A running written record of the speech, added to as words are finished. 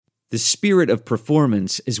The spirit of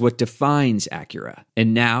performance is what defines Acura,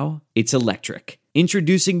 and now it's electric.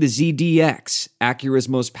 Introducing the ZDX, Acura's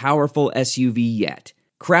most powerful SUV yet.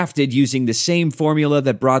 Crafted using the same formula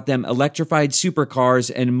that brought them electrified supercars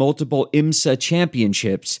and multiple IMSA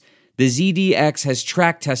championships, the ZDX has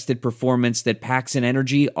track-tested performance that packs an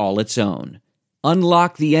energy all its own.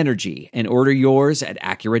 Unlock the energy and order yours at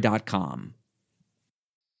Acura.com.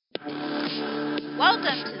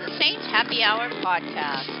 Welcome to the Saints Happy Hour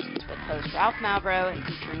podcast with host Ralph Malbrough and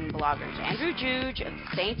featuring bloggers Andrew Juge of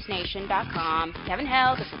SaintsNation.com, Kevin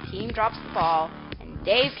Held of The Team Drops the Ball, and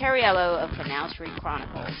Dave Cariello of Canal Street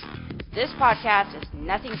Chronicles. This podcast is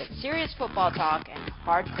nothing but serious football talk and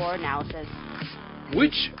hardcore analysis.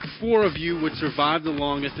 Which four of you would survive the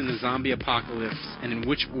longest in the zombie apocalypse, and in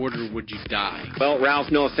which order would you die? Well, Ralph,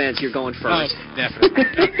 no offense, you're going first. Oh, definitely.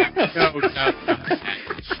 No.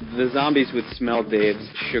 The zombies would smell Dave's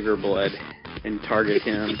sugar blood and target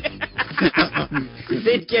him.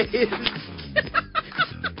 They'd get his...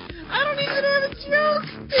 I don't even have a joke,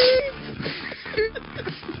 Dave.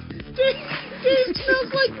 Dave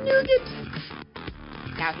smells like nougat.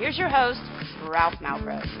 Now here's your host, Ralph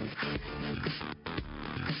Malbrough.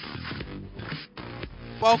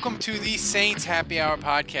 Welcome to the Saints Happy Hour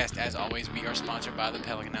podcast. As always, we are sponsored by the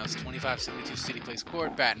Pelican House, 2572 City Place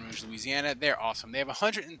Court, Baton Rouge, Louisiana. They're awesome. They have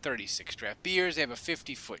 136 draft beers. They have a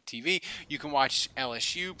 50-foot TV. You can watch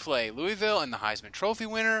LSU play Louisville and the Heisman Trophy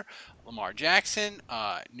winner, Lamar Jackson,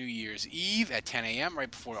 New Year's Eve at 10 a.m.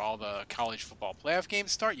 right before all the college football playoff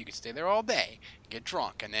games start. You can stay there all day, get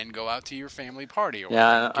drunk, and then go out to your family party. Or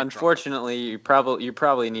yeah, unfortunately, you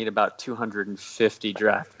probably need about 250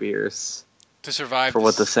 draft beers to survive for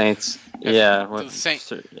what the Saints,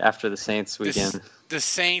 after the Saints weekend. The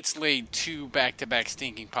Saints laid 2 back-to-back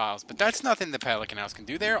stinking piles, but that's nothing the Pelican House can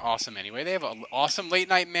do. They're awesome anyway. They have an awesome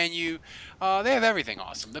late-night menu. They have everything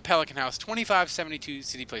awesome. The Pelican House, 2572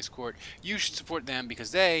 City Place Court. You should support them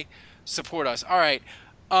because they support us. All right,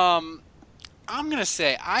 I'm going to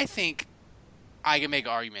say I think I can make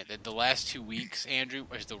an argument that the last 2 weeks, Andrew,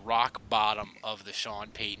 is the rock bottom of the Sean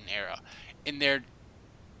Payton era. In their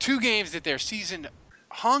 2 games that their season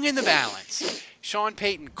hung in the balance, Sean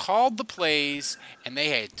Payton called the plays, and they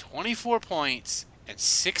had 24 points and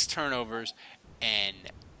 6 turnovers and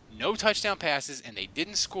no touchdown passes, and they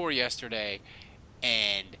didn't score yesterday.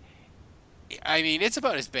 And, I mean, it's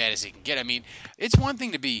about as bad as it can get. I mean, it's one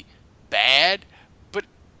thing to be bad, but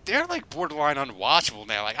they're, like, borderline unwatchable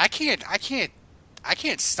now. Like, I can't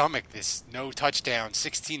stomach this no touchdown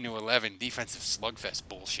 16-11 defensive slugfest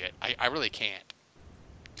bullshit. I really can't.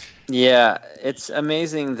 Yeah, it's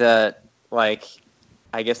amazing that, like,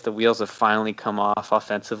 I guess the wheels have finally come off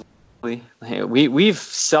offensively. We've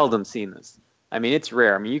seldom seen this. I mean, it's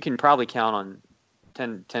rare. I mean, you can probably count on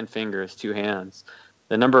 10 fingers, 2 hands,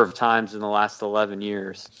 the number of times in the last 11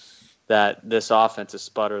 years that this offense has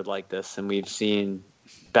sputtered like this, and we've seen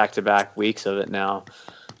back-to-back weeks of it now.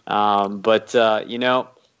 But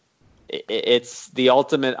it's the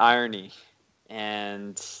ultimate irony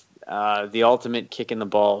and the ultimate kick in the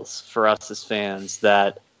balls for us as fans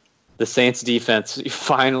that the Saints defense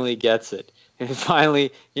finally gets it. And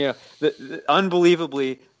finally,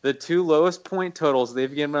 unbelievably, the 2 lowest point totals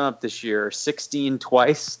they've given up this year are 16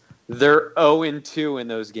 twice. They're 0-2 in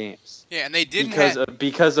those games. Yeah, and they didn't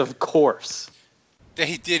because of course.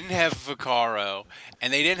 They didn't have Vaccaro,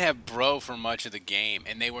 and they didn't have Bro for much of the game,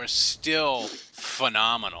 and they were still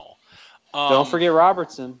phenomenal. Don't forget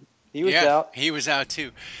Robertson. He was out. He was out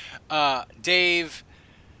too. Dave,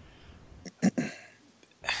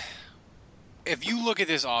 if you look at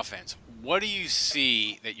this offense, what do you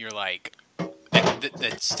see that you're like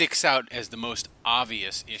that sticks out as the most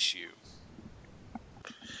obvious issue?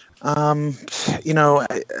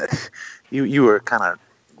 You were kind of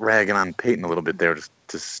ragging on Peyton a little bit there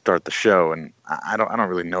to start the show, and I don't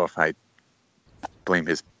really know if I blame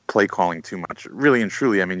his play calling too much. Really and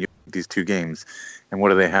truly, I mean, these 2 games, and what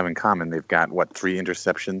do they have in common? They've got 3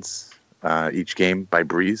 interceptions each game by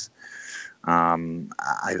Breeze.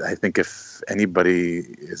 I think if anybody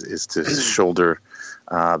is to shoulder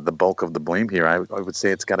the bulk of the blame here, I would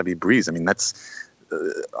say it's got to be Breeze. I mean, that's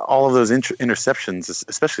all of those interceptions,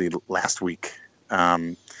 especially last week,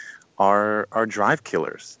 are drive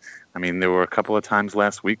killers. I mean, there were a couple of times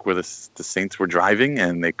last week where the Saints were driving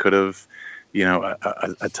and they could have,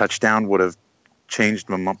 a touchdown would have changed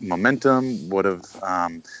momentum, would have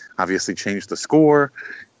obviously changed the score.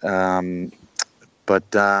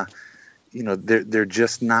 But they're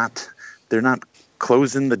just not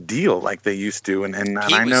closing the deal like they used to. And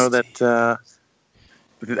I know that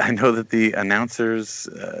I know that the announcers,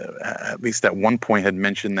 at least at one point, had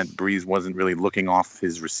mentioned that Breeze wasn't really looking off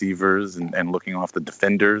his receivers and looking off the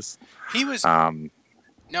defenders. He was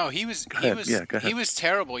he was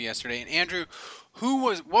terrible yesterday. And Andrew,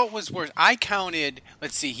 what was worse? I counted.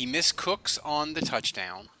 Let's see. He missed Cooks on the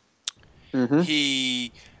touchdown. Mm-hmm.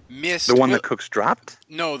 He missed the one that Cooks dropped.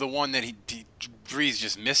 No, the one that Breeze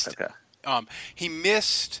just missed. Okay. He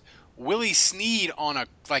missed Willie Snead on a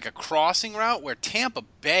crossing route where Tampa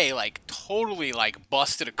Bay totally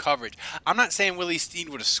busted a coverage. I'm not saying Willie Snead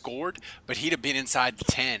would have scored, but he'd have been inside the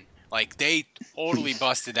 10. They totally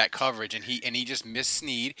busted that coverage, and he just missed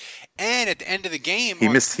Snead. And at the end of the game, he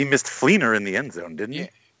missed Fleener in the end zone, didn't he?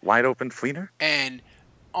 Wide open Fleener. And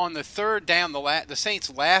on the third down, the Saints'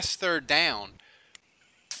 last third down,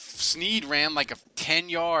 Snead ran a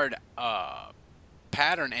 10-yard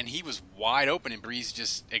pattern, and he was wide open, and Breeze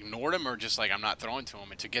just ignored him, or just I'm not throwing to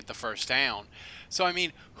him, and to get the first down. So I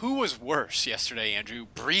mean, who was worse yesterday, Andrew?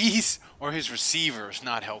 Breeze or his receivers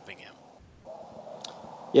not helping him?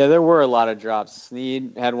 Yeah, there were a lot of drops.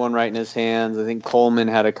 Snead had one right in his hands. I think Coleman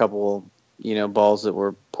had a couple, balls that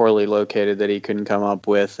were poorly located that he couldn't come up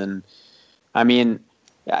with. And I mean,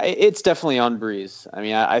 it's definitely on Breeze. I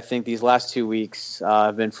mean, I think these last 2 weeks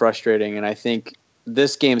have been frustrating, and I think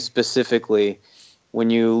this game specifically, when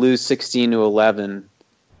you lose 16-11,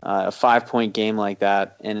 a 5-point game like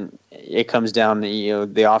that, and it comes down to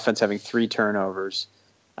the offense having 3 turnovers.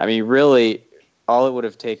 I mean, really, all it would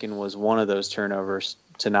have taken was one of those turnovers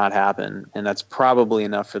to not happen, and that's probably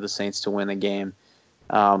enough for the Saints to win the game.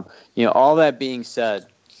 All that being said,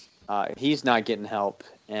 he's not getting help,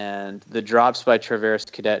 and the drops by Traveris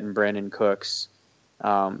Cadet and Brandon Cooks,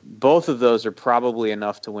 both of those are probably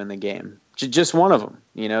enough to win the game. Just one of them,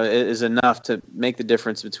 is enough to make the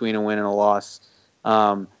difference between a win and a loss.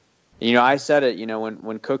 I said it,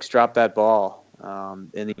 when Cooks dropped that ball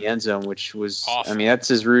in the end zone, which was, awesome. I mean,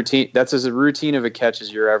 that's as routine of a catch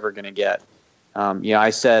as you're ever going to get. I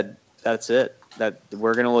said, that's it, that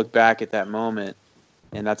we're going to look back at that moment,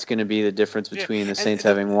 and that's going to be the difference between the Saints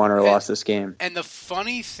having won or lost this game. And the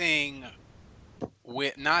funny thing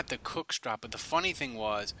with not the Cooks drop, but the funny thing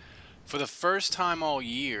was, for the first time all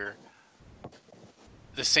year,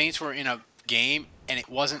 the Saints were in a game, and it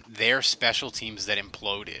wasn't their special teams that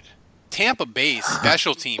imploded. Tampa Bay's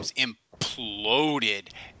special teams imploded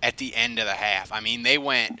at the end of the half. I mean, they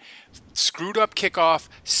went screwed up kickoff,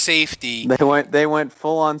 safety. They went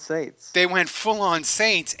full on Saints. They went full on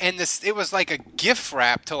Saints, and it was like a gift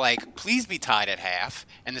wrap to please be tied at half,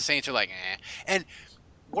 and the Saints are eh. And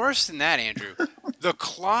worse than that, Andrew, the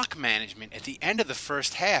clock management at the end of the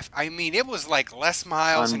first half. I mean, it was like Les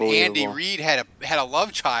Miles and Andy Reid had a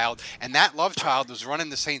love child, and that love child was running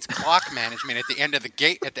the Saints' clock management at the end of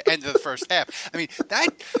the first half. I mean,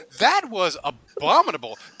 that was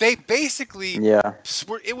abominable. They basically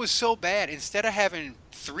it was so bad. Instead of having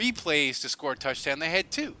 3 plays to score a touchdown, they had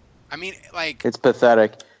 2. I mean, it's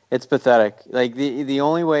pathetic. It's pathetic. The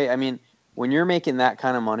only way, I mean, when you're making that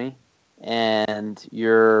kind of money, and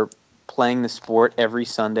you're playing the sport every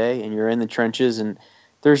Sunday, and you're in the trenches, and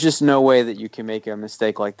there's just no way that you can make a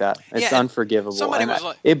mistake like that. It's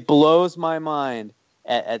unforgivable. It blows my mind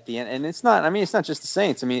at the end. And it's not just the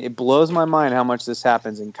Saints. I mean, it blows my mind how much this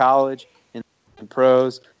happens in college, in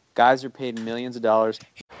pros. Guys are paid millions of dollars.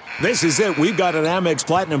 This is it. We've got an Amex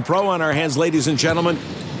Platinum Pro on our hands, ladies and gentlemen.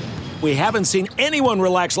 We haven't seen anyone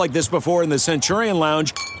relax like this before in the Centurion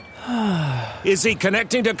Lounge. Is he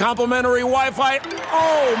connecting to complimentary Wi-Fi?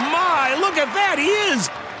 Oh, my! Look at that! He is!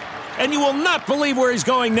 And you will not believe where he's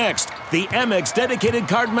going next. The Amex dedicated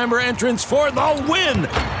card member entrance for the win!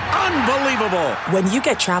 Unbelievable! When you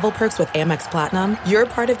get travel perks with Amex Platinum, you're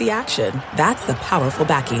part of the action. That's the powerful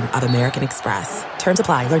backing of American Express. Terms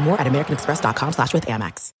apply. Learn more at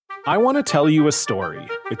americanexpress.com/withAmex. I want to tell you a story.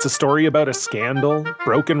 It's a story about a scandal,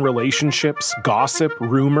 broken relationships, gossip,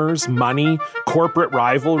 rumors, money, corporate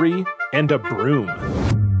rivalry, and a broom.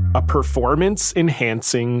 A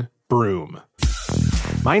performance-enhancing broom.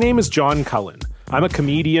 My name is John Cullen. I'm a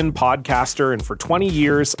comedian, podcaster, and for 20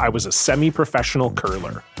 years, I was a semi-professional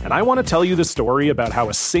curler. And I want to tell you the story about how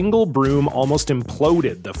a single broom almost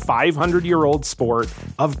imploded the 500-year-old sport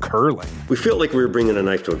of curling. We felt like we were bringing a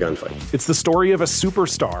knife to a gunfight. It's the story of a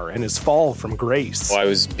superstar and his fall from grace. I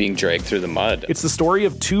was being dragged through the mud. It's the story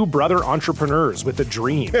of 2 brother entrepreneurs with a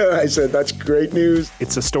dream. I said, that's great news.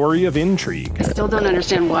 It's a story of intrigue. I still don't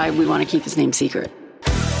understand why we want to keep his name secret.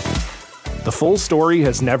 The full story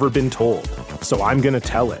has never been told, so I'm going to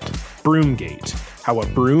tell it. Broomgate, how a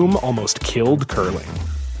broom almost killed curling.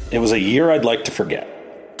 It was a year I'd like to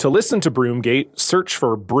forget. To listen to Broomgate, search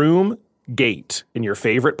for Broomgate in your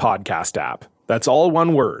favorite podcast app. That's all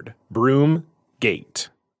one word. Broomgate.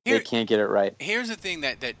 They can't get it right. Here's the thing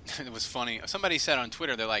that was funny. Somebody said on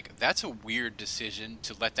Twitter, they're like, that's a weird decision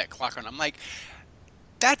to let that clock run. I'm like,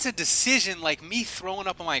 that's a decision like me throwing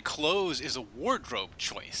up on my clothes is a wardrobe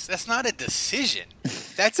choice. That's not a decision.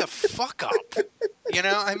 That's a fuck up. You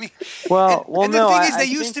know, I mean. Well, and no. The thing is, I they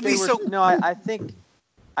used to be so. No, I think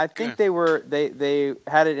they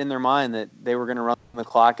had it in their mind that they were going to run the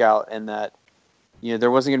clock out and that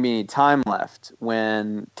there wasn't going to be any time left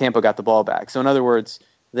when Tampa got the ball back. So in other words,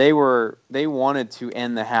 they wanted to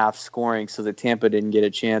end the half scoring so that Tampa didn't get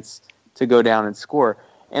a chance to go down and score.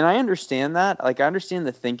 And I understand that. Like, I understand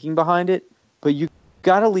the thinking behind it, but you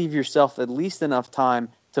got to leave yourself at least enough time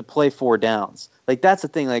to play 4 downs. Like, that's the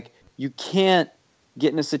thing. Like, you can't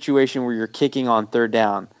get in a situation where you're kicking on 3rd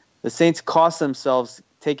down. The Saints cost themselves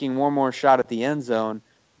taking one more shot at the end zone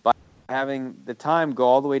by having the time go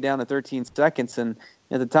all the way down to 13 seconds. And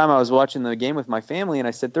at the time I was watching the game with my family, and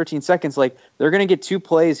I said 13 seconds, like, they're going to get 2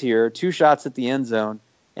 plays here, 2 shots at the end zone,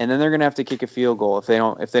 and then they're going to have to kick a field goal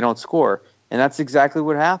if they don't score. And that's exactly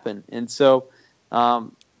what happened. And so,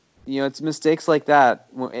 it's mistakes like that,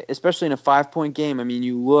 especially in a 5-point game. I mean,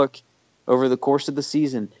 you look over the course of the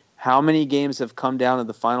season, how many games have come down to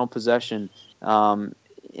the final possession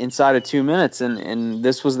inside of 2 minutes, and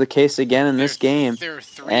this was the case again in this game.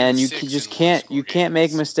 And you just can't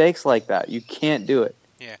make mistakes like that. You can't do it.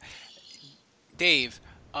 Yeah, Dave.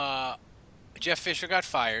 Jeff Fisher got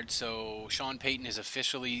fired, so Sean Payton is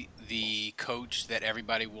officially the coach that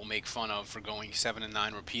everybody will make fun of for going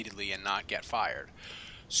 7-9 repeatedly and not get fired.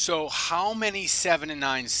 So, how many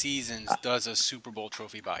 7-9 seasons does a Super Bowl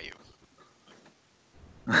trophy buy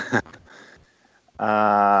you?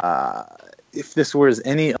 If this was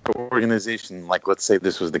any other organization, like let's say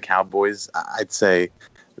this was the Cowboys, I'd say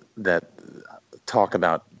that talk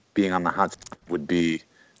about being on the hot seat would be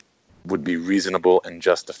reasonable and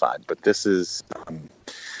justified. But this is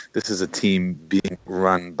a team being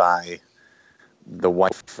run by the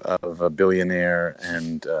wife of a billionaire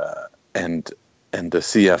and the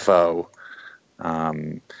CFO.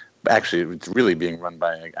 Actually, it's really being run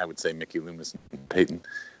by, I would say, Mickey Loomis and Peyton.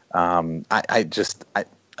 I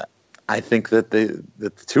think that the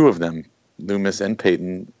two of them, Loomis and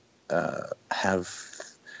Peyton, have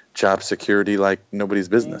job security like nobody's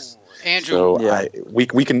business. Andrew, so yeah.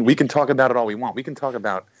 We can talk about it all we want. We can talk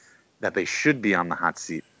about that they should be on the hot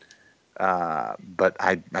seat, but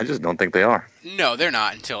I just don't think they are. No, they're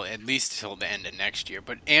not at least until the end of next year.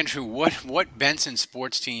 But Andrew, what Benson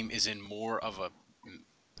sports team is in more of a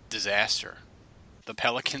disaster? The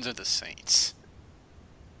Pelicans or the Saints?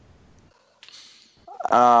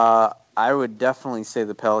 I would definitely say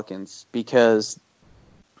the Pelicans, because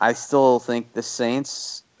I still think the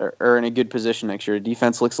Saints are in a good position next year. The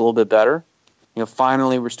defense looks a little bit better.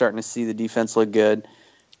 Finally we're starting to see the defense look good.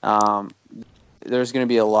 There's going to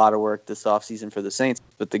be a lot of work this offseason for the Saints,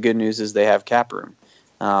 but the good news is they have cap room.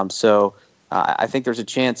 So I think there's a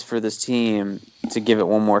chance for this team to give it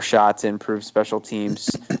one more shot to improve special teams.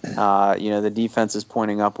 The defense is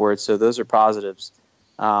pointing upwards, so those are positives.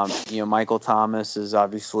 Michael Thomas is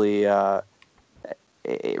obviously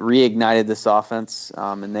reignited this offense,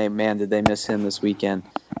 and did they miss him this weekend.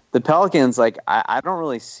 The Pelicans, I don't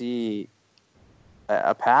really see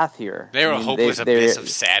a path here. They're a hopeless abyss of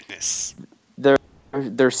sadness.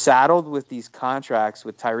 They're saddled with these contracts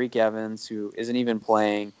with Tyreek Evans, who isn't even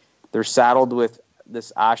playing. They're saddled with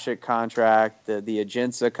this Ashik contract, the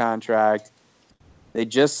Ajinça contract. They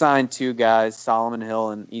just signed 2 guys, Solomon Hill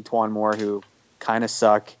and Etwan Moore, who kind of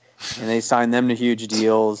suck, and they signed them to huge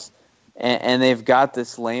deals. And they've got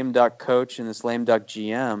this lame duck coach and this lame duck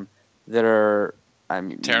GM that are,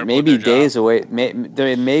 maybe days away.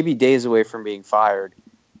 They may be days away from being fired.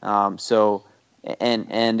 It's not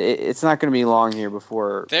going to be long here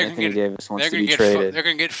before Anthony Davis wants to be traded. They're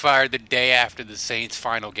going to get fired the day after the Saints'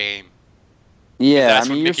 final game. Yeah, that's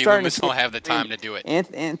when you're Mickey starting Loomis to will have the time to do it.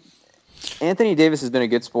 Anthony Davis has been a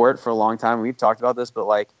good sport for a long time. We've talked about this, but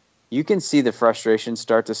you can see the frustration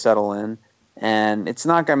start to settle in. And it's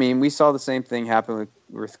not. We saw the same thing happen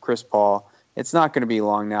with Chris Paul. It's not going to be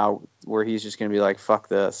long now where he's just going to be like, "Fuck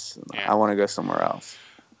this! I want to go somewhere else."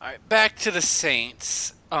 All right, back to the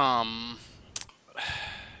Saints.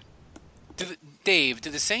 Dave, do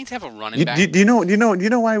the Saints have a running back? Do you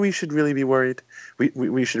know why we should really be worried?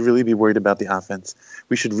 We should really be worried about the offense.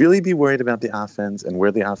 We should really be worried about the offense and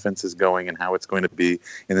where the offense is going and how it's going to be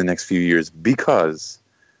in the next few years, because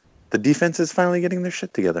the defense is finally getting their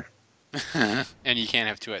shit together. And you can't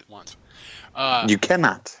have 2 at once. You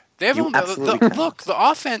cannot. They have look, the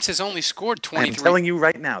offense has only scored 23. I'm telling you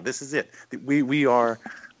right now, this is it. We are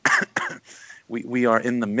we are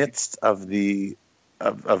in the midst of the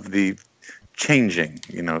changing,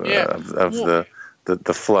 the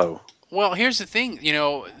flow. Well, here's the thing.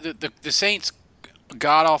 The Saints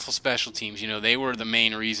god awful special teams. They were the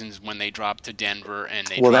main reasons when they dropped to Denver and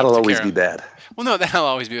they. Well, dropped that'll to always be bad. Well, no, that'll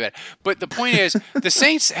always be bad. But the point is, the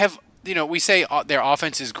Saints have. We say their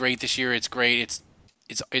offense is great this year. It's great.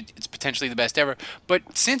 It's potentially the best ever.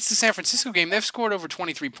 But since the San Francisco game, they've scored over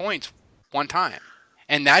 23 points one time,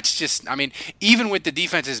 and that's just. I mean, even with the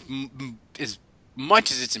defense as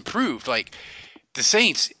much as it's improved, like the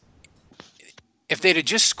Saints, if they'd have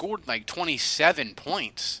just scored like 27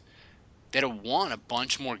 points, they'd have won a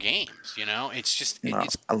bunch more games. It's just.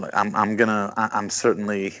 I'm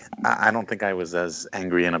certainly. I don't think I was as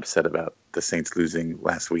angry and upset about the Saints losing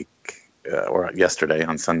last week or yesterday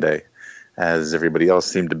on Sunday as everybody else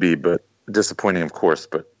seemed to be, but disappointing, of course.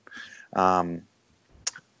 But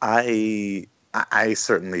I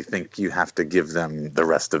certainly think you have to give them the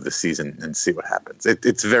rest of the season and see what happens.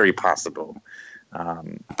 It's very possible.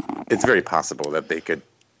 It's very possible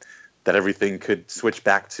that everything could switch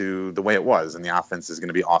back to the way it was, and the offense is going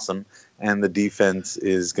to be awesome, and the defense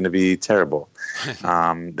is going to be terrible.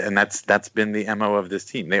 And that's been the MO of this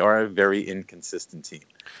team. They are a very inconsistent team,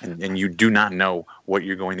 and you do not know what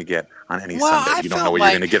you're going to get on any Sunday. You don't know what you're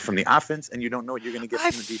going to get from the offense, and you don't know what you're going to get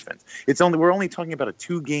from the defense. We're only talking about a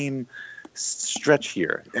 2-game stretch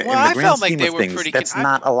here. Well, in the I grand felt like scheme they of were things, pretty. that's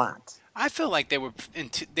not a lot. I feel like they were.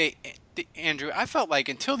 Andrew, I felt like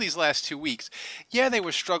until these last 2 weeks, yeah, they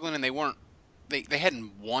were struggling and they weren't. They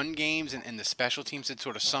hadn't won games and the special teams had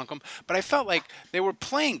sort of sunk them. But I felt like they were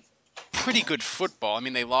playing pretty good football. I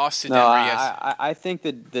mean, they lost to Denver. I think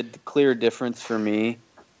that the clear difference for me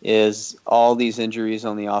is all these injuries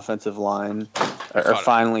on the offensive line are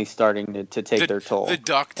finally starting to take their toll. The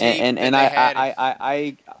duct tape and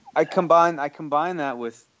I combine that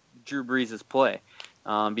with Drew Brees' play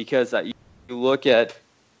because you look at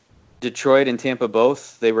Detroit and Tampa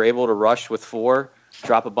both. They were able to rush with 4,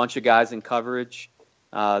 drop a bunch of guys in coverage.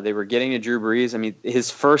 They were getting to Drew Brees. I mean, his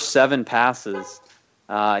first 7 passes,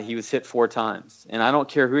 he was hit 4 times. And I don't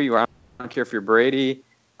care who you are. I don't care if you're Brady.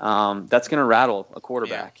 That's going to rattle a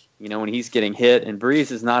quarterback, when he's getting hit. And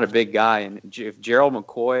Brees is not a big guy. And if Gerald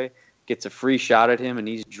McCoy gets a free shot at him and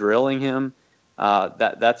he's drilling him,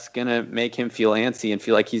 that's going to make him feel antsy and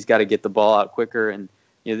feel like he's got to get the ball out quicker. And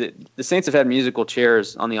the Saints have had musical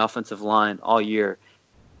chairs on the offensive line all year.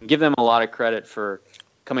 Give them a lot of credit for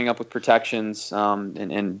coming up with protections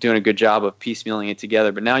and doing a good job of piecemealing it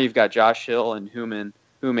together. But now you've got Josh Hill and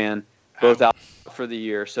Hooman both out for the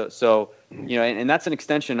year. So and that's an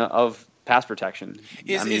extension of pass protection.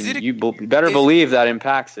 You better believe that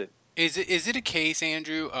impacts it. Is it a case,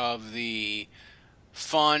 Andrew, of the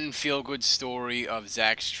fun, feel-good story of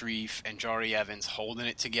Zach Strief and Jari Evans holding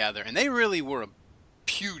it together? And they really were a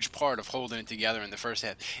huge part of holding it together in the first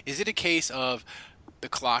half. Is it a case of the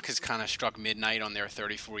clock has kind of struck midnight on their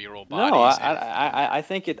 34-year-old bodies? No, I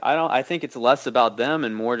think it. I think it's less about them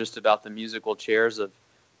and more just about the musical chairs of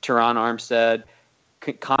Teron Armstead,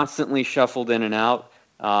 constantly shuffled in and out.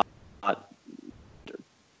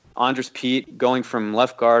 Andres Pete going from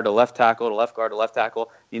left guard to left tackle to left guard to left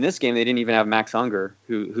tackle. In this game, they didn't even have Max Unger,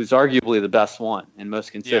 who's arguably the best one and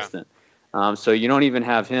most consistent. Yeah. So you don't even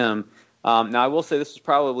have him. Now, I will say this was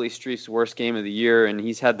probably Strief's worst game of the year, and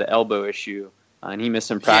he's had the elbow issue, and he missed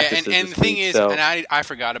some practices. Yeah, and the thing is, and I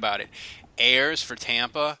forgot about it, Ayers for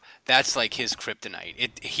Tampa, that's like his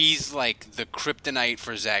kryptonite. He's like the kryptonite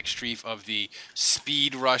for Zach Strief of the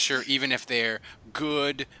speed rusher, even if they're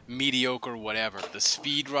good, mediocre, whatever. The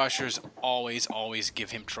speed rushers always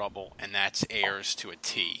give him trouble, and that's Ayers to a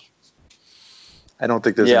T. I don't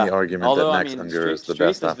think there's any argument that Max Unger is the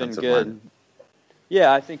best offensive line.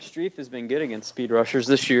 Yeah, I think Strief has been good against speed rushers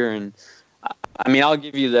this year, and I'll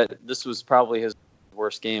give you that this was probably his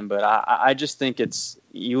worst game, but I just think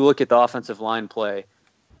you look at the offensive line play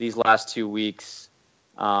these last 2 weeks,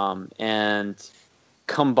 and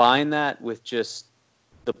combine that with just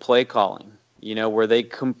the play calling, where they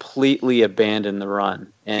completely abandon the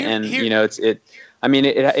run, and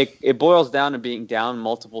it boils down to being down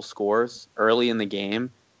multiple scores early in the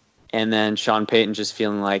game. And then Sean Payton just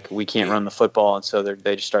feeling like we can't run the football, and so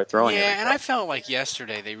they just start throwing it. Yeah, and I felt like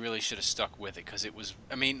yesterday they really should have stuck with it because it was –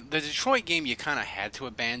 the Detroit game you kind of had to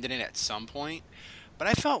abandon it at some point. But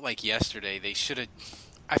I felt like yesterday they should have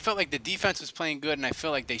 – I felt like the defense was playing good, and I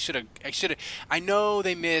feel like they should have – I know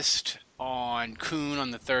they missed on Kuhn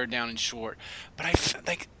on the 3rd down and short, but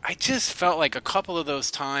I just felt like a couple of those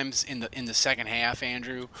times in the second half,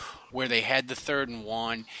 Andrew, where they had the 3rd and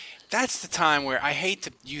 1 – that's the time where I hate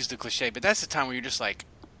to use the cliche, but that's the time where you're just like,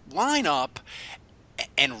 line up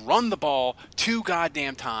and run the ball 2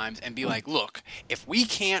 goddamn times and be like, look, if we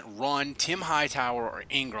can't run Tim Hightower or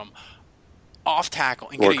Ingram off tackle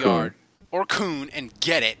and get a yard, or Kuhn and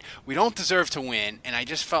get it, we don't deserve to win. And I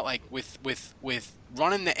just felt like with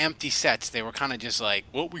running the empty sets, they were kind of just like,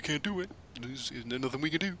 well, we can't do it. There's nothing we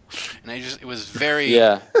can do. And it was very,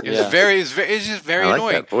 it was just very annoying. I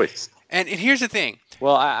like that voice. And here's the thing.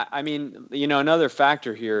 Well, I mean, another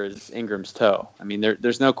factor here is Ingram's toe. I mean,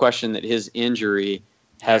 there's no question that his injury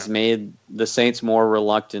has made the Saints more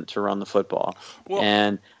reluctant to run the football. Well,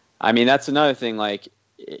 and I mean, that's another thing. Like,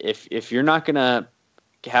 if you're not gonna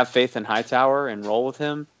have faith in Hightower and roll with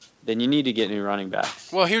him, then you need to get new running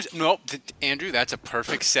backs. Well, Andrew, that's a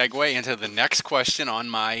perfect segue into the next question on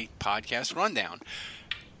my podcast rundown.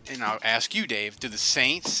 And I'll ask you, Dave, do the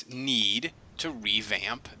Saints need to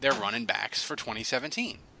revamp their running backs for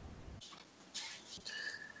 2017?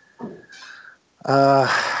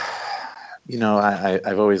 I've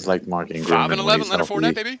always liked Mark Ingram. 5 and 11, Leonard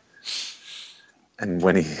Fournette, baby. And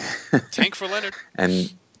when he tank for Leonard.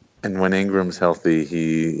 And when Ingram's healthy,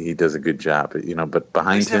 he does a good job. But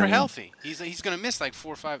behind he's him, never healthy. He's going to miss like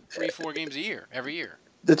 4 games a year every year.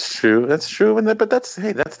 That's true. But that's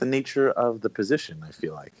the nature of the position. I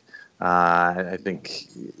feel like. I think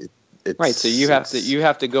it's right. So you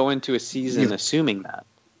have to go into a season assuming that.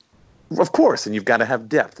 Of course, and you've got to have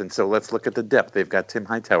depth. And so let's look at the depth. They've got Tim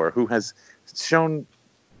Hightower, who has shown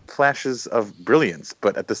flashes of brilliance,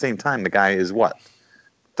 but at the same time, the guy is what?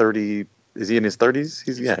 30? Is he in his 30s?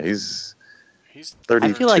 He's 32.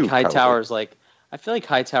 I feel like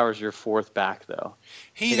Hightower's your fourth back, though.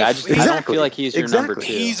 I don't feel like he's your number 2.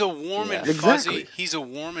 He's a warm and fuzzy. He's a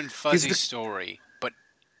warm and fuzzy story. But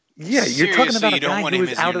yeah, you're talking about a guy who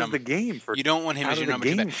is out of the game for. You don't want him as your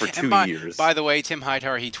number 2 for 2 years. By the way, Tim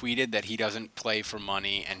Hightower, he tweeted that he doesn't play for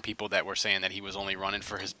money, and people that were saying that he was only running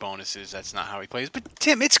for his bonuses, that's not how he plays. But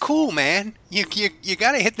Tim, it's cool, man. You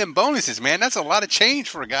got to hit them bonuses, man. That's a lot of change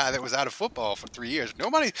for a guy that was out of football for 3 years.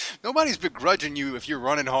 Nobody's begrudging you if you're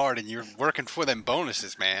running hard and you're working for them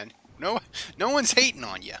bonuses, man. No one's hating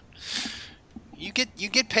on you. You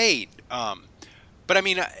get paid. But I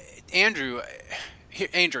mean, Andrew,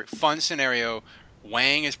 fun scenario.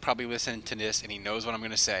 Wang is probably listening to this, and he knows what I'm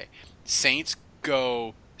going to say. Saints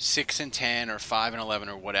go 6-10 or 5-11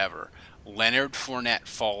 or whatever. Leonard Fournette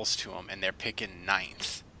falls to him, and they're picking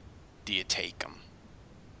 9th. Do you take him?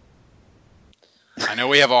 I know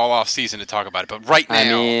we have all off season to talk about it, but right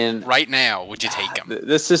now, would you take him?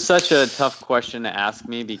 This is such a tough question to ask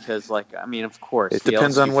me because, of course, it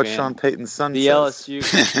depends on what Sean Payton's son says.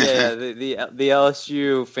 The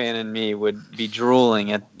LSU fan in me would be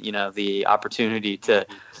drooling at the opportunity to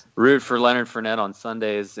root for Leonard Fournette on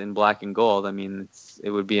Sundays in black and gold. I mean,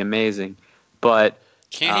 it would be amazing, but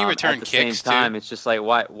can't he return at the kicks same time, too? It's just like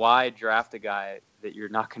why draft a guy that you're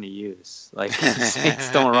not going to use? Like, the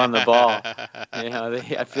Saints don't run the ball.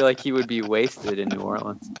 I feel like he would be wasted in New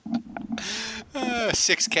Orleans.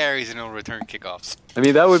 6 carries and he'll return kickoffs. I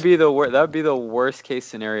mean, that would be the worst case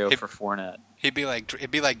scenario for Fournette. It'd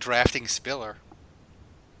be like drafting Spiller.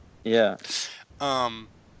 Yeah.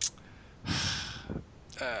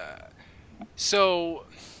 So,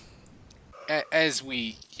 as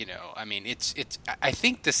we, I mean, it's. I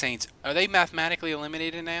think the Saints, are they mathematically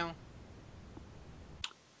eliminated now?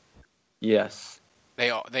 Yes.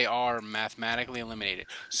 They are mathematically eliminated.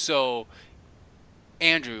 So,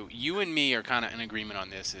 Andrew, you and me are kind of in agreement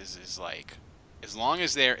on this. Is like, as long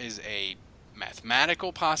as there is a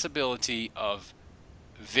mathematical possibility of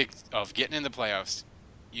getting in the playoffs,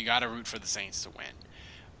 you got to root for the Saints to win.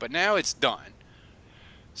 But now it's done.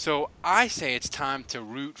 So I say it's time to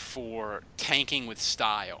root for tanking with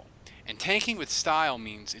style. And tanking with style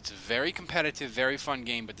means it's a very competitive, very fun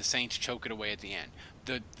game, but the Saints choke it away at the end.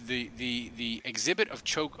 The exhibit of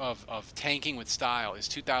tanking with style is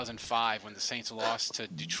 2005 when the Saints lost to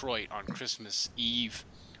Detroit on Christmas Eve,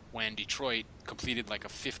 when Detroit completed like a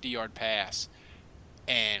 50-yard pass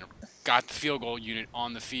and got the field goal unit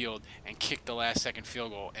on the field and kicked the last-second field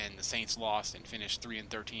goal, and the Saints lost and finished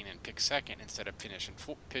 3-13 and picked second instead of finishing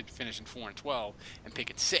 4-12 and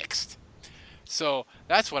picking sixth. So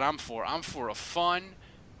that's what I'm for. I'm for a fun,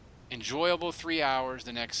 enjoyable 3 hours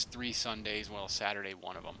the next 3 Sundays. Well, Saturday,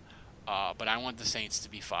 one of them. But I want the Saints to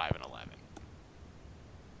be 5-11.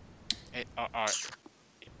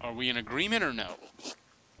 Are we in agreement or no?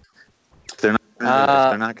 If they're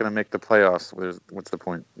not going to make the playoffs, what's the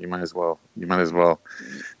point? You might as well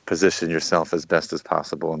position yourself as best as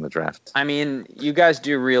possible in the draft. I mean, you guys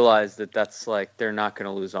do realize that that's like they're not going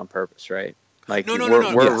to lose on purpose, right? Like No.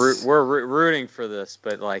 we're rooting for this,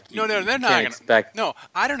 but like No, they're not can't expect. No,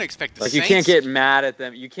 I don't expect the Like Saints. you can't get mad at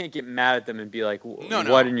them. You can't get mad at them and be like, No.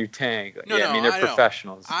 "Why didn't you tank?" No, I mean, they're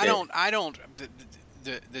professionals. I don't.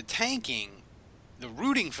 The tanking, the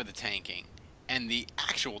rooting for the tanking, and the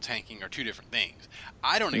actual tanking are two different things.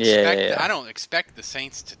 I don't expect. I don't expect the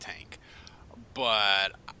Saints to tank,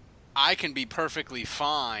 but I can be perfectly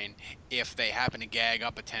fine if they happen to gag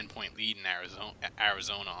up a 10-point lead in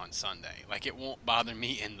Arizona on Sunday. Like, it won't bother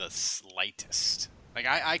me in the slightest. Like,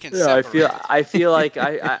 I can. Yeah, separate. I feel like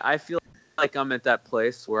I feel like I'm at that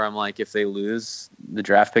place where I'm like, if they lose, the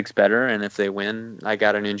draft pick's better, and if they win, I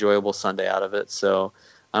got an enjoyable Sunday out of it. So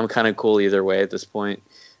I'm kind of cool either way at this point.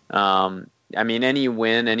 I mean, any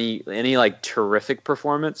win, any like terrific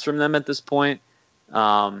performance from them at this point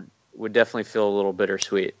would definitely feel a little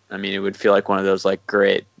bittersweet. I mean, it would feel like one of those like,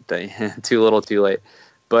 great, too little, too late.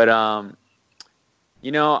 But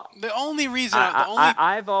you know, the only reason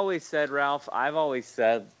I've always said, Ralph,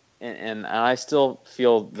 and I still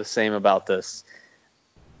feel the same about this.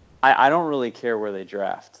 I don't really care where they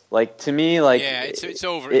draft. Like, to me, like, yeah, it's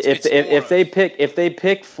over. If they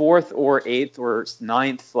pick 4th or 8th or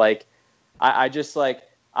 9th, like,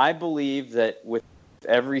 I believe that with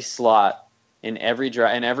every slot in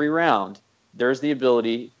every round, there's the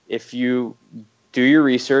ability, if you do your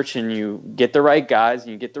research and you get the right guys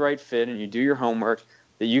and you get the right fit and you do your homework,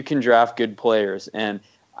 that you can draft good players. And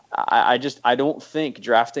I don't think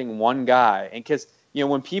drafting one guy, and because, you know,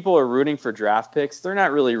 when people are rooting for draft picks, they're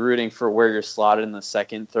not really rooting for where you're slotted in the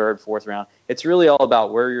 2nd, 3rd, 4th round. It's really all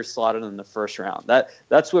about where you're slotted in the 1st round.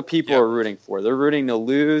 That's what people are rooting for. They're rooting to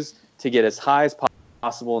lose, to get as high as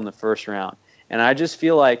possible in the 1st round. And I just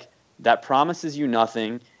feel like that promises you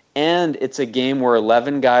nothing. And it's a game where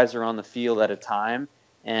 11 guys are on the field at a time.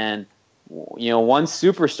 And, you know, one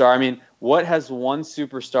superstar, I mean, what has one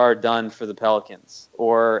superstar done for the Pelicans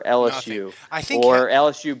or LSU or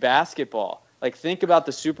LSU basketball? Like, think about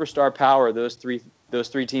the superstar power those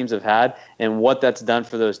three teams have had and what that's done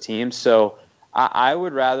for those teams. So I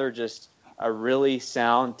would rather just a really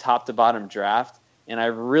sound top-to-bottom draft, and I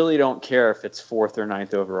really don't care if it's 4th or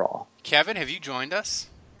 9th overall. Kevin, have you joined us?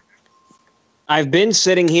 I've been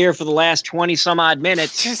sitting here for the last 20-some-odd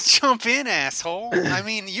minutes. Just jump in, asshole. I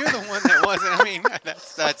mean, you're the one that wasn't. I mean,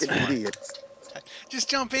 that's idiot. Just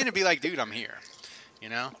jump in and be like, dude, I'm here. You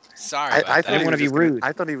know? Sorry about that. I didn't want to be rude.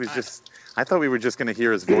 I thought we were just going to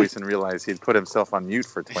hear his voice and realize he'd put himself on mute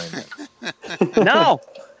for 20 minutes. No.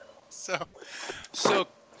 So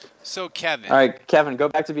Kevin. All right, Kevin, go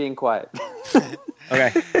back to being quiet.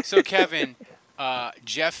 Okay. So Kevin,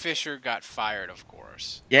 Jeff Fisher got fired, of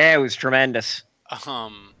course. Yeah, it was tremendous.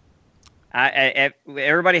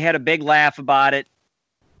 Everybody had a big laugh about it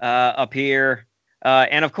up here.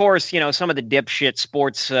 And of course, you know, some of the dipshit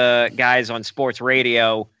sports guys on sports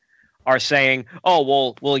radio are saying,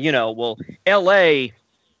 "Oh, L.A.,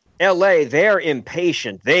 they're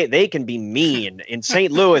impatient. They can be mean. In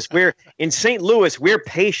St. Louis, we're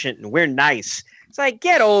patient and we're nice." It's like,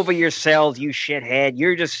 get over yourselves, you shithead.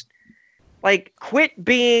 You're just like, quit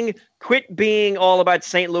being all about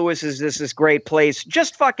St. Louis is this great place.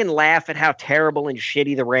 Just fucking laugh at how terrible and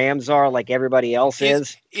shitty the Rams are, like everybody else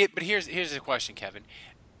is. But here's the question, Kevin.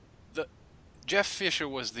 Jeff Fisher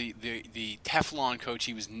was the Teflon coach.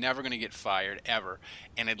 He was never going to get fired, ever.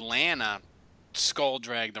 And Atlanta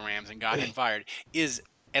skull-dragged the Rams and got him fired. Is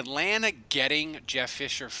Atlanta getting Jeff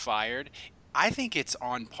Fisher fired? I think it's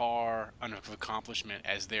on par of accomplishment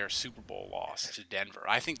as their Super Bowl loss to Denver.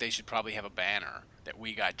 I think they should probably have a banner that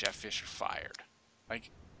we got Jeff Fisher fired.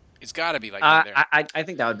 Like, it's got to be like that. I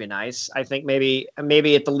think that would be nice. I think maybe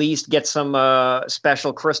at the least get some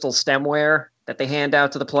special crystal stemware that they hand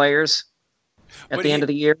out to the players at the end of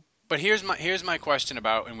the year. But here's my question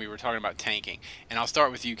about, and we were talking about tanking, and I'll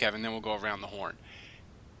start with you, Kevin, then we'll go around the horn.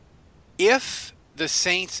 If the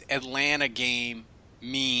Saints-Atlanta game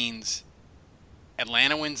means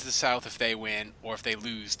Atlanta wins the South if they win, or if they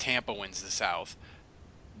lose, Tampa wins the South,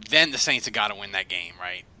 then the Saints have got to win that game,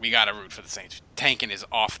 right? We got to root for the Saints. Tanking is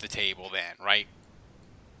off the table then, right?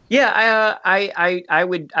 Yeah, I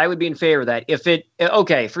would be in favor of that.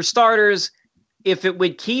 For starters, if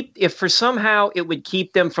for somehow it would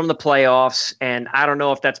keep them from the playoffs, and I don't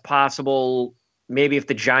know if that's possible. Maybe if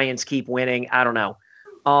the Giants keep winning, I don't know.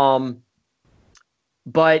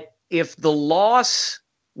 But if the loss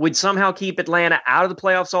would somehow keep Atlanta out of the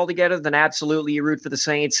playoffs altogether, then absolutely you root for the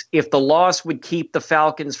Saints. If the loss would keep the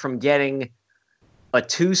Falcons from getting a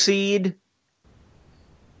 2 seed,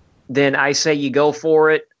 then I say you go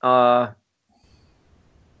for it.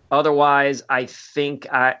 Otherwise, I think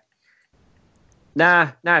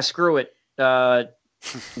screw it.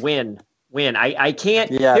 Win. win. I can't.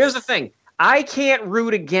 Yes. Here's the thing. I can't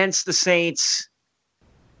root against the Saints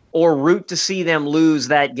or root to see them lose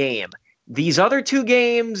that game. These other two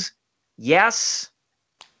games, yes.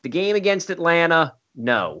 The game against Atlanta,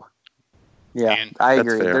 no. Yeah, I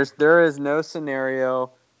agree. There is no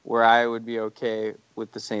scenario where I would be okay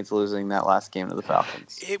with the Saints losing that last game to the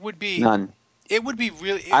Falcons. It would be none. It would be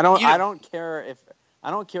really. I don't care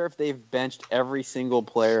if they've benched every single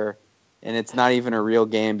player, and it's not even a real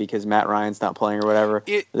game because Matt Ryan's not playing or whatever.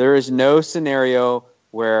 There is no scenario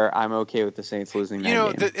where I'm okay with the Saints losing that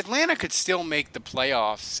game. The Atlanta could still make the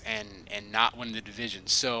playoffs and not win the division.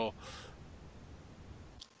 So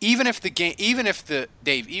even if the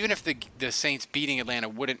Saints beating Atlanta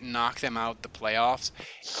wouldn't knock them out the playoffs,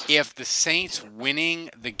 if the Saints winning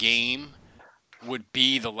the game would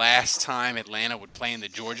be the last time Atlanta would play in the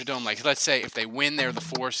Georgia Dome, like let's say if they win, they're the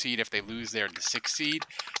 4 seed. If they lose, they're the 6 seed.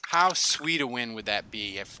 How sweet a win would that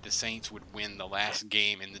be if the Saints would win the last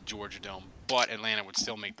game in the Georgia Dome, but Atlanta would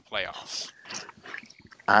still make the playoffs?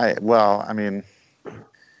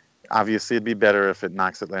 Obviously it'd be better if it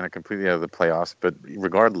knocks Atlanta completely out of the playoffs, but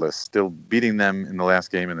regardless, still beating them in the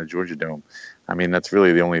last game in the Georgia Dome, that's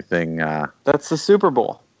really the only thing. That's the Super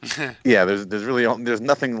Bowl. Yeah, there's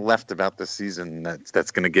nothing left about this season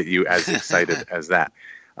that's going to get you as excited as that.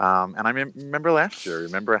 And I remember last year.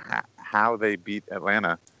 Remember how they beat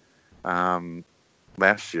Atlanta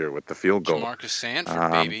last year with the field goal. Marcus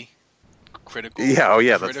Sanford, baby, critical.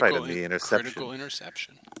 Yeah, that's right. And the interception. Critical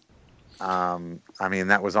interception.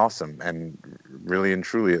 That was awesome, and really and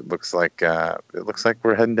truly, it looks like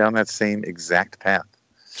we're heading down that same exact path.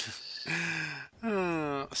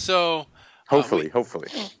 Hopefully.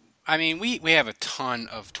 We have a ton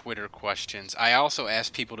of Twitter questions. I also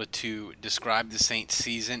asked people to describe the Saints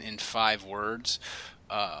season in 5 words.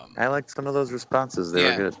 I liked some of those responses. They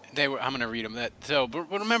were good. I'm going to read them.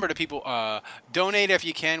 But remember to people, donate if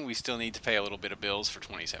you can. We still need to pay a little bit of bills for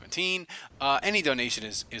 2017. Any donation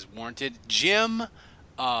is warranted. Jim,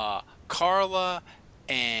 Carla,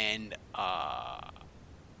 and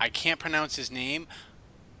I can't pronounce his name.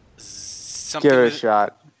 Give it a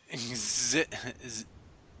shot.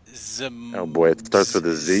 Oh boy, it starts with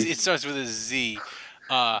a Z. It starts with a Z.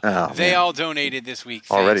 They all donated this week.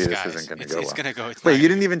 Already, this isn't going to go. It's going to go. Wait, you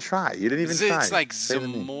didn't even try. It's like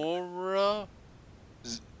Zamora.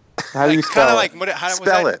 How do you spell it?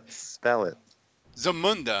 Spell it.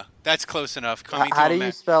 Zamunda. That's close enough. How do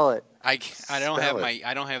you spell it? I don't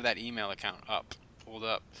have that email account pulled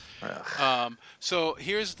up. So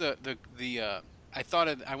here's the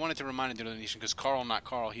I wanted to remind the donation because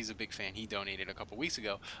Carl, he's a big fan. He donated a couple weeks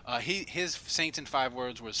ago. His Saints in 5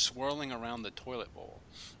 words was swirling around the toilet bowl.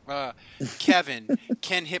 Kevin,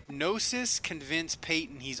 can hypnosis convince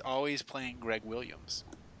Peyton he's always playing Greg Williams?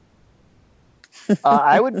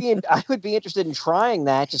 I would be interested in trying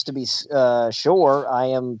that just to be sure. I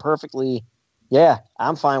am perfectly,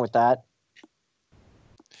 I'm fine with that.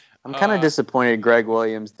 I'm kind of disappointed Greg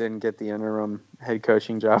Williams didn't get the interim head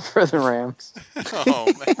coaching job for the Rams. Oh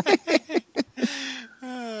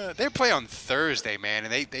man, they play on Thursday, man,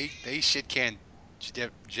 and they shit canned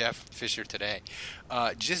Jeff Fisher today.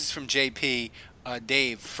 This is from JP.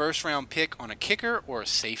 Dave, 1st round pick on a kicker or a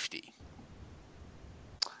safety?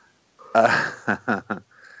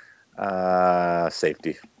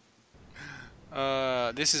 Safety.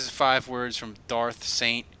 This is 5 words from Darth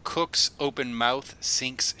Saint. Cook's open mouth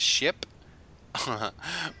sinks ship.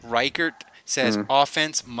 Reichert says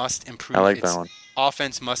offense must improve. I like that one.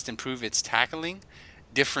 Offense must improve its tackling.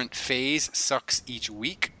 Different phase sucks each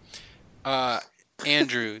week.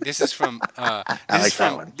 Andrew, this is from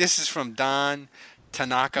this is from Don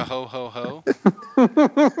Tanaka ho ho ho.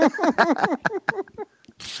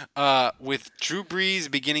 With Drew Brees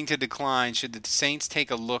beginning to decline, should the Saints take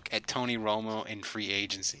a look at Tony Romo in free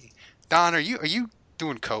agency? Don, are you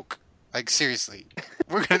doing coke? Like seriously,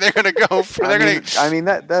 they're gonna go for.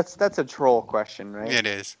 That's a troll question, right? It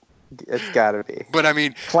is. It's gotta be. But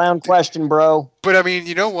clown question, bro. But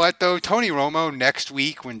you know what though? Tony Romo next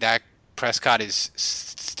week when Dak Prescott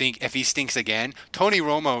if he stinks again, Tony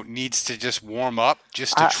Romo needs to just warm up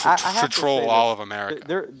just to troll all of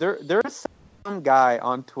America. There's some guy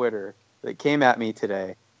on Twitter that came at me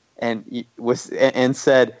today and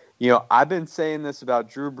said, I've been saying this about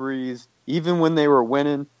Drew Brees even when they were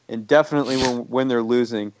winning and definitely when they're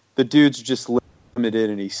losing. The dude's just limited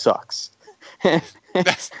and he sucks. And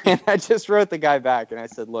I just wrote the guy back and I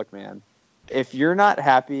said, look, man, if you're not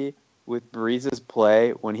happy with Brees'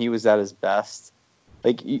 play when he was at his best,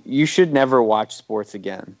 you should never watch sports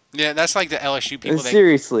again. Yeah, that's like the LSU people.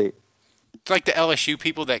 Seriously. It's like the LSU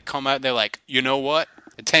people that come out, they're like, you know what?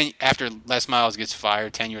 After Les Miles gets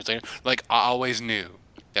fired 10 years later, like, I always knew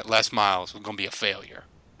that Les Miles was going to be a failure.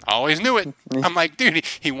 I always knew it. I'm like, dude,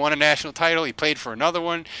 he won a national title. He played for another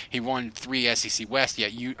one. He won 3 SEC West.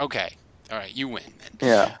 Yeah, okay. All right, you win.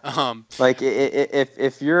 Yeah. Like,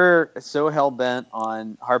 if you're so hell-bent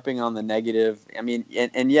on harping on the negative, I mean,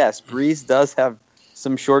 and yes, Breeze does have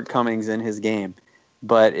some shortcomings in his game.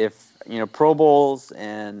 But if, Pro Bowls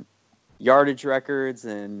and yardage records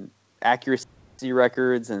and accuracy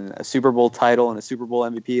records and a Super Bowl title and a Super Bowl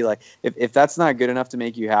MVP, like, if that's not good enough to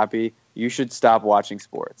make you happy, you should stop watching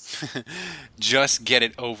sports. Just get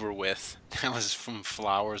it over with. That was from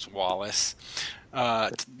Flowers Wallace.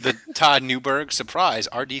 The Todd Newberg surprise.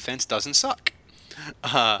 Our defense doesn't suck.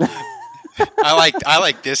 I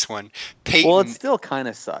like this one. Peyton, well, it still kind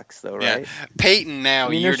of sucks though, right? Yeah. Peyton now. I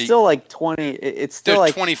mean, they're still like 20. It's still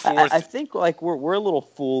like 24th. I think like we're a little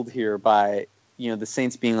fooled here by the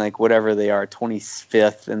Saints being like whatever they are,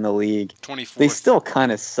 25th in the league. 24th. They still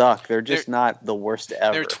kind of suck. They're just not the worst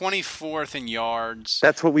ever. They're 24th in yards.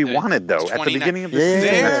 That's what we wanted, though. At the beginning of the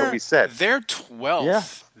season, that's what we said. They're 12th. Yeah.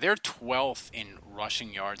 They're 12th in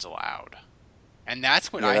rushing yards allowed. And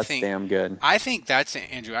that's what that's think. Damn good. I think that's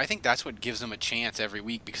Andrew. I think that's what gives them a chance every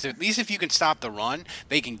week, because at least if you can stop the run,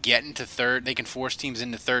 they can get into third. They can force teams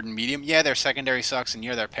into third and medium. Yeah, their secondary sucks, and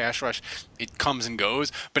their pass rush, it comes and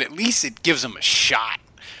goes. But at least it gives them a shot.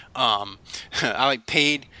 I like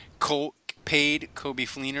paid Kobe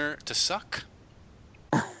Fleener to suck.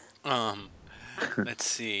 Let's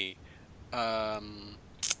see. Kobe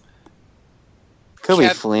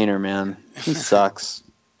Fleener, man, he sucks.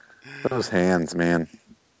 Those hands, man.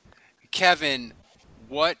 Kevin,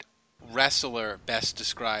 what wrestler best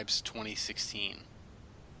describes 2016?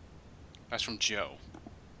 That's from Joe.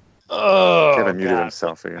 Oh, Kevin muted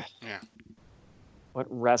himself here. Yeah. What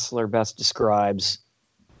wrestler best describes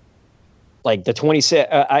like the 26?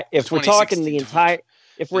 If we're talking the entire,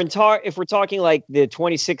 if we're talking like the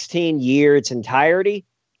 2016 year, its entirety.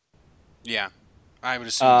 Yeah, I would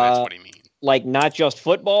assume that's what he means. Like not just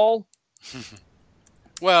football.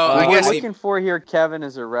 Well, what I guess we're looking for here, Kevin,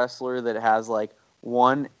 is a wrestler that has like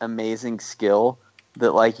one amazing skill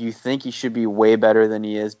that like you think he should be way better than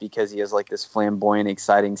he is because he has like this flamboyant,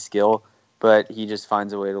 exciting skill, but he just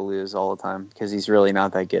finds a way to lose all the time because he's really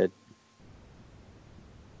not that good.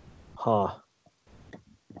 Huh.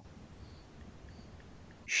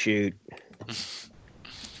 Shoot.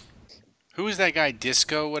 Who is that guy?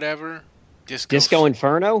 Disco whatever? Disco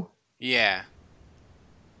Inferno? Yeah.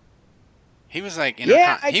 He was like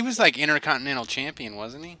he was like Intercontinental Champion,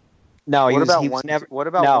 wasn't he? No, What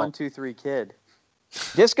about 1, 2, 3 Kid?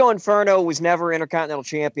 Disco Inferno was never Intercontinental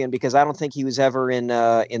Champion because I don't think he was ever in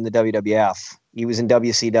the WWF. He was in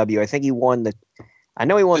WCW. I think he won the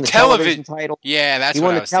television title. Yeah, that's he what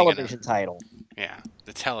won I the was television title. Yeah,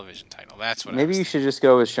 the television title. That's what. Maybe you should just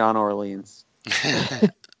go with Sean Orleans.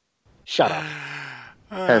 Shut up.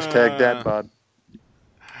 Hashtag dad bod.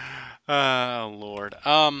 Oh Lord.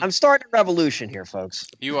 I'm starting a revolution here, folks.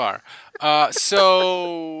 You are.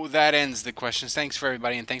 So that ends the questions. Thanks for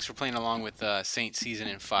everybody, and thanks for playing along with Saints season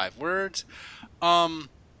in 5 words. All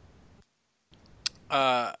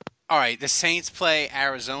right, the Saints play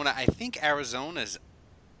Arizona. I think Arizona's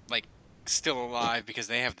like still alive because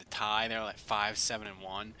they have the tie. They're like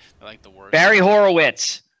 5-7-1. They're like the worst. Barry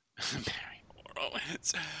Horowitz. Barry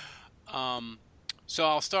Horowitz. So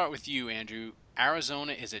I'll start with you, Andrew.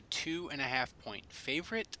 Arizona is a 2.5-point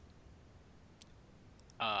favorite.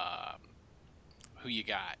 Who you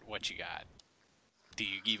got? What you got? Do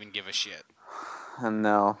you even give a shit?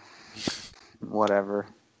 No. Whatever.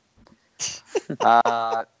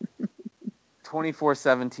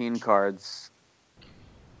 24-17 cards.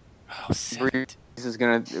 Oh,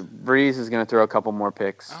 Breeze is gonna throw a couple more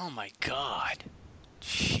picks. Oh my God.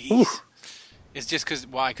 Jeez. Oof. It's just because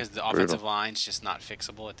the offensive line's just not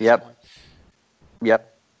fixable at this point.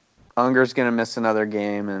 Yep. Unger's going to miss another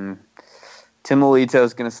game, and Tim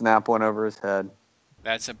Alito's going to snap one over his head.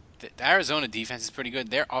 The Arizona defense is pretty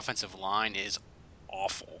good. Their offensive line is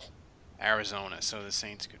awful. Arizona, so the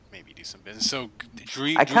Saints could maybe do some business. So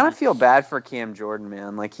I kind of feel bad for Cam Jordan,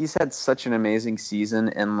 man. Like, he's had such an amazing season,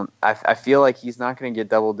 and I feel like he's not going to get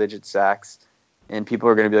double-digit sacks, and people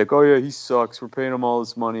are going to be like, oh, yeah, he sucks. We're paying him all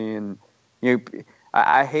this money. And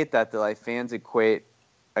I hate that like fans equate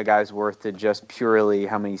a guy's worth to just purely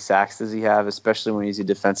how many sacks does he have, especially when he's a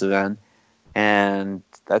defensive end. And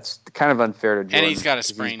that's kind of unfair to Jordan. And he's got a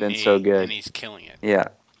sprained knee, so good. And he's killing it. Yeah.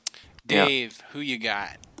 Dave, who you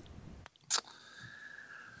got?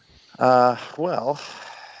 I'm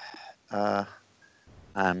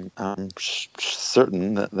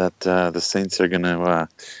certain that the Saints are going to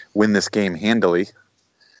win this game handily.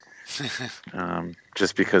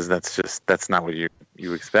 just because that's not what you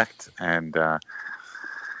expect, and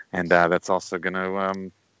that's also gonna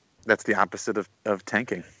that's the opposite of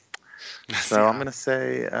tanking. So I'm gonna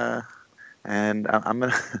say, and I'm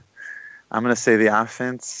gonna say the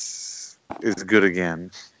offense is good again,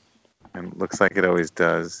 and it looks like it always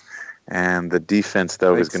does, and the defense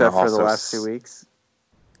though is gonna also except for the last 2 weeks.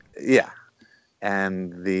 Yeah,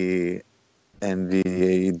 and the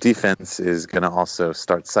defense is going to also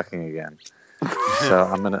start sucking again. So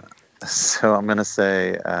I'm gonna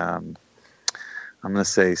say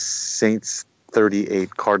Saints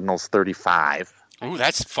 38, Cardinals 35. Ooh,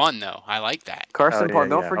 that's fun though. I like that. Carson Palmer.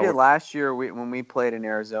 Don't forget last year when we played in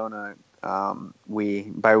Arizona. I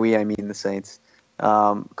mean the Saints.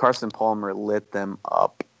 Carson Palmer lit them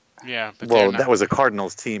up. Yeah, but that was a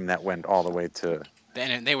Cardinals team that went all the way to.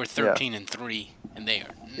 Then they were 13-3, and they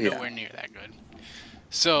are nowhere near that good.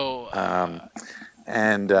 So, I'm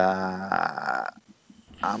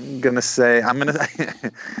gonna say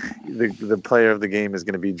the player of the game is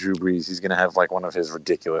gonna be Drew Brees. He's gonna have like one of his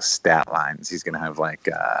ridiculous stat lines. He's gonna have like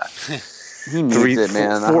he needs it,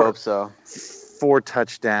 man. I hope so. 4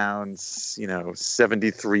 touchdowns,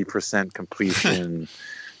 73% completion,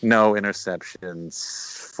 no interceptions,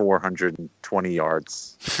 420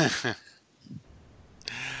 yards.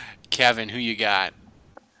 Kevin, who you got?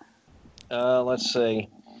 Let's see.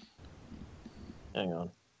 Hang on.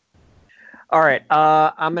 All right.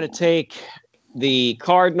 I'm going to take the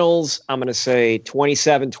Cardinals. I'm going to say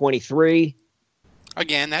 27-23.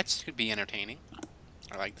 Again, that could be entertaining.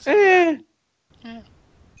 I like this.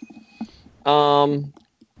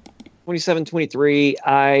 27-23.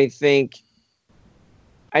 I think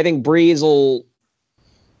Breeze will.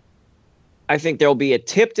 I think there'll be a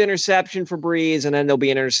tipped interception for Breeze, and then there'll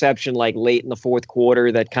be an interception like late in the fourth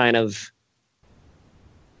quarter that kind of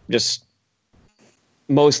just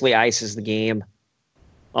mostly ices the game.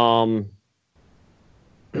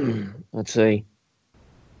 Let's see.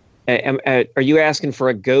 Are you asking for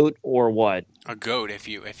a GOAT or what? A GOAT if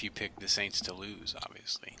you pick the Saints to lose,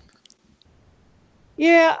 obviously.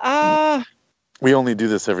 Yeah. We only do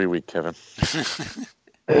this every week, Kevin.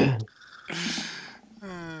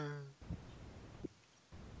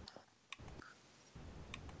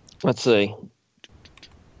 Let's see.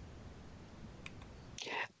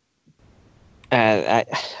 I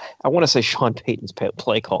want to say Sean Payton's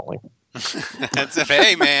play calling. That's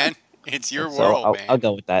hey, man. It's your world, man. I'll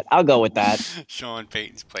go with that. Sean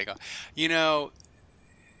Payton's play call.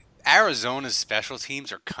 Arizona's special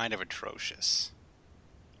teams are kind of atrocious.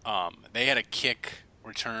 They had a kick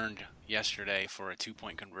returned yesterday for a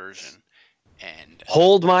 2-point conversion. And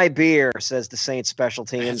hold my beer, says the Saints special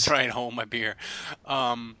teams. That's right, hold my beer.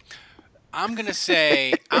 I'm gonna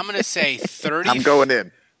say 30. I'm going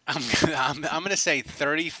in. I'm gonna say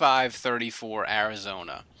 35-34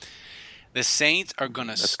 Arizona. The Saints are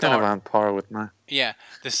gonna That's start. kind of on par with my. Yeah,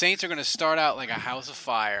 the Saints are gonna start out like a house of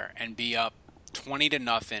fire and be up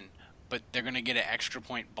 20-0, but they're gonna get an extra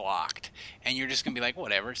point blocked, and you're just gonna be like,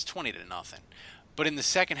 whatever, it's 20-0. But in the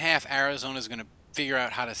second half, Arizona's gonna figure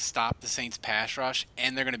out how to stop the Saints pass rush,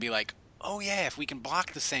 and they're going to be like, oh yeah, if we can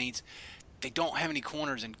block the Saints, they don't have any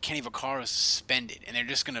corners and Kenny Vaccaro is suspended, and they're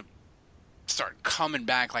just going to start coming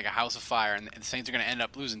back like a house of fire, and the Saints are going to end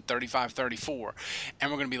up losing 35-34,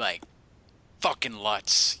 and we're going to be like, fucking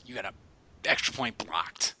Lutz, you got an extra point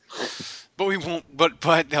blocked. But we won't, but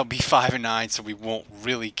they'll be 5-9, so we won't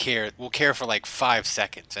really care. We'll care for like 5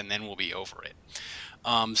 seconds, and then we'll be over it.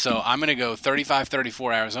 So I'm going to go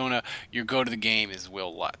 35-34 Arizona. Your go to the game is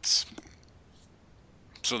Will Lutz.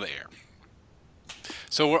 So there.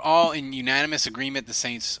 So we're all in unanimous agreement the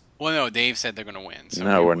Saints... Well, no, Dave said they're going to win. So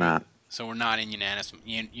no, we're not. So we're not in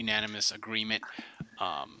unanimous agreement.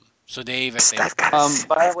 So Dave... by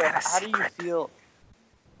the way, how do you feel...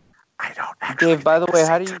 I don't actually... Dave, by the way,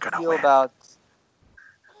 how do you feel about...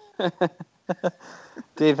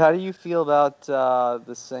 Dave, how do you feel about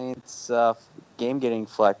the Saints game getting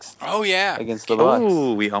flexed? Oh yeah, against the Bucs.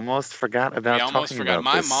 Oh, we almost forgot about. We almost forgot. About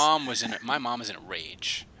my this. My mom was in a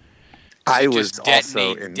rage. I was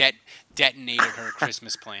also detonated her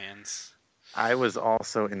Christmas plans. I was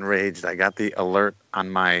also enraged. I got the alert on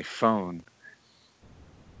my phone,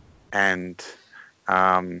 and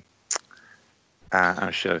oh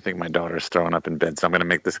shit! I think my daughter's throwing up in bed, so I'm going to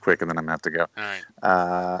make this quick, and then I'm going to have to go. All right.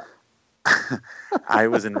 I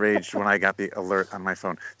was enraged when I got the alert on my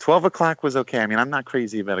phone. 12 o'clock was okay. I mean, I'm not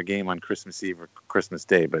crazy about a game on Christmas Eve or Christmas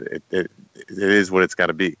Day, but it is what it's got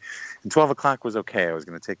to be. And 12 o'clock was okay. I was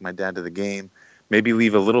going to take my dad to the game, maybe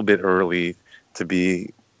leave a little bit early to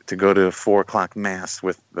to go to 4:00 mass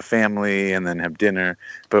with the family and then have dinner.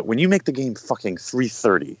 But when you make the game fucking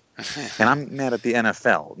 3:30, and I'm mad at the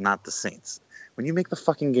NFL, not the Saints. When you make the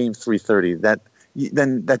fucking game 3:30,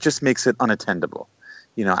 then that just makes it unattendable.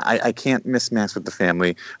 You know, I can't miss mass with the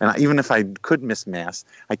family, and even if I could miss mass,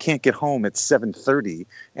 I can't get home at 7:30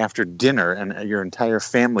 after dinner, and your entire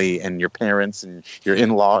family and your parents and your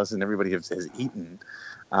in-laws and everybody has eaten.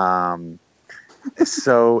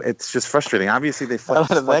 So it's just frustrating. Obviously, they flexed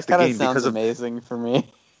the game because of amazing for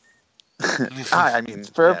me. I mean, it's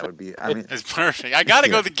perfect. That would be. I mean, it's perfect. I gotta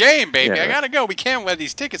go to the game, baby. I gotta go. We can't let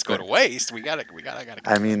these tickets go to waste. We gotta.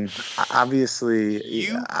 I mean, obviously,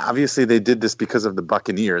 they did this because of the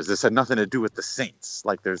Buccaneers. This had nothing to do with the Saints.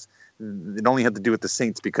 Like, it only had to do with the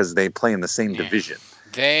Saints because they play in the same division.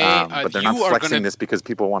 But they're not flexing this because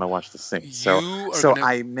people want to watch the Saints. So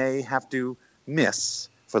I may have to miss.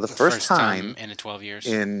 For the first time in 12 years.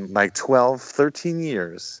 In like 12, 13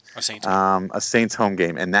 years. A Saints home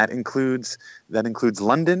game. And that includes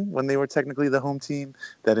London when they were technically the home team.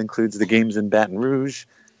 That includes the games in Baton Rouge.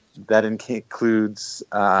 That includes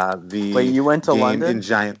Wait, you went to London? In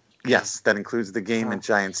Giant. Yes, that includes the game in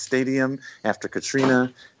Giant Stadium after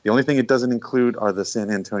Katrina. The only thing it doesn't include are the San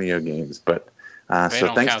Antonio games. But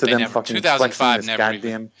so thanks to them fucking flexing this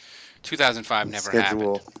goddamn 2005 never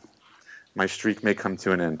schedule. Happened. My streak may come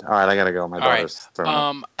to an end. All right, I gotta go. My daughter's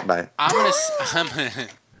throwing up. Bye. I'm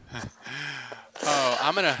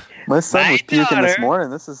gonna. My son was puking this morning.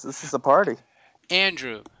 This is a party.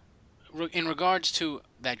 Andrew, in regards to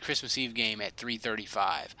that Christmas Eve game at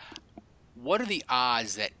 3:35, what are the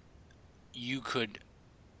odds that you could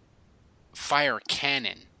fire a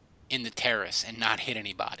cannon in the terrace and not hit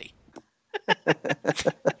anybody?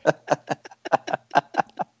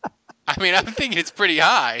 I mean, I'm thinking it's pretty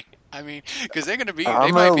high. I mean, because they're going to be.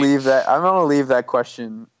 I'm going to leave that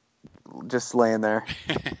question just laying there.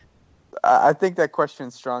 I think that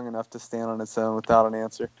question's strong enough to stand on its own without an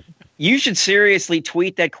answer. You should seriously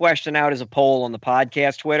tweet that question out as a poll on the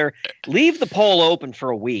podcast Twitter. Leave the poll open for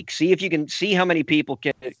a week. See if you can see how many people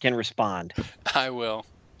can respond. I will.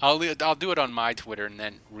 I'll do it on my Twitter and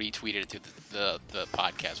then retweet it to the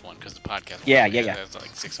podcast one because the podcast one has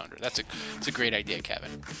like 600. It's a great idea,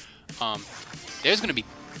 Kevin. There's going to be.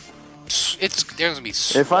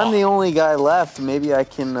 If I'm the only guy left, maybe I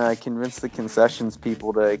can convince the concessions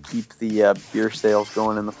people to keep the beer sales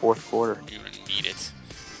going in the fourth quarter. You're gonna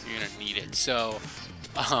need it. So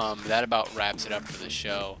that about wraps it up for the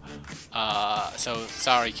show. So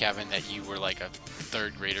sorry, Kevin, that you were like a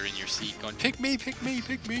third grader in your seat going, pick me, and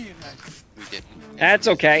we didn't. That's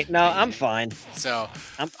okay. No, I'm fine. So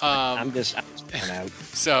I'm just out.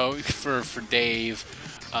 So for Dave,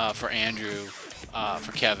 for Andrew.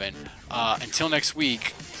 For Kevin. Until next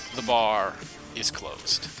week, the bar is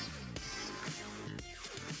closed.